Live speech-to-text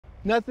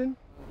Nothing?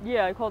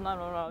 Yeah, I called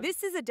 911.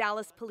 This is a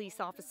Dallas police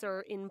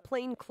officer in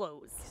plain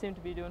clothes. He seemed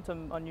to be doing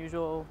some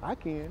unusual, I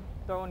can.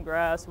 throwing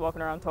grass,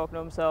 walking around talking to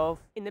himself.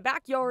 In the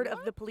backyard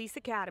of the police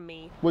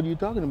academy, What are you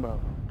talking about?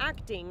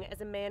 acting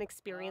as a man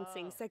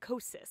experiencing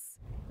psychosis.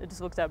 It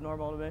just looks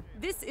abnormal to me.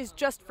 This is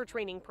just for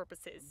training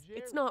purposes.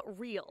 It's not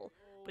real.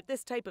 But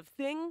this type of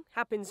thing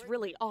happens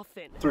really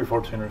often.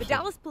 314 or The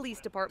Dallas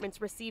Police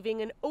Department's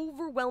receiving an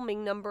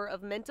overwhelming number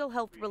of mental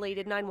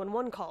health-related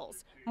 911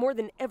 calls, more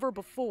than ever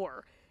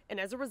before. And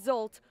as a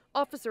result,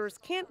 officers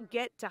can't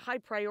get to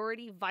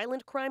high-priority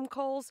violent crime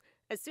calls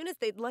as soon as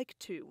they'd like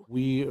to.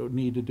 We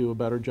need to do a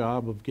better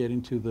job of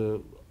getting to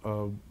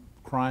the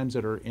crimes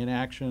that are in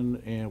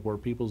action and where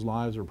people's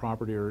lives or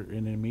property are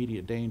in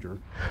immediate danger.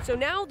 So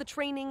now the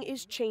training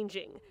is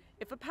changing.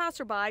 If a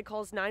passerby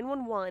calls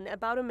 911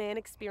 about a man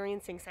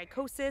experiencing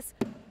psychosis,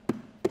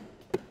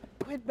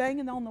 Quit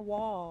banging on the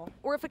wall.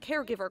 or if a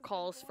caregiver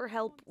calls for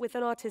help with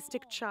an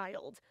autistic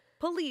child,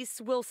 police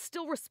will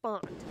still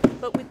respond,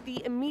 but with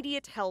the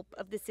immediate help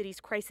of the city's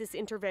crisis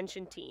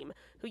intervention team,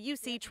 who you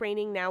see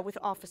training now with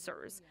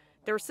officers.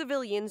 They're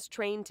civilians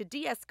trained to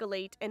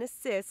de-escalate and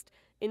assist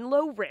in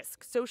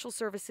low-risk social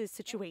services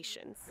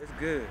situations. That's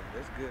good.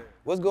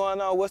 What's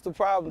going on? What's the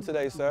problem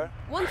today, sir?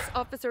 Once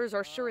officers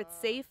are sure it's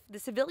safe, the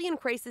civilian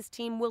crisis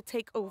team will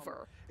take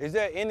over. Is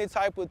there any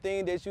type of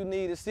thing that you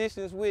need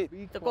assistance with?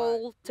 The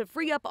goal, to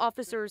free up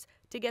officers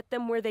to get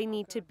them where they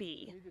need to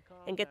be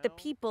and get the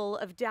people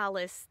of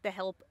Dallas the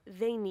help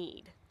they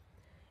need.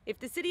 If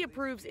the city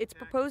approves its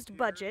proposed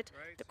budget,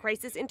 the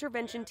crisis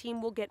intervention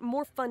team will get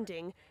more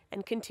funding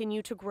and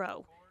continue to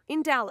grow.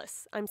 In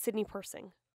Dallas, I'm Sydney Persing.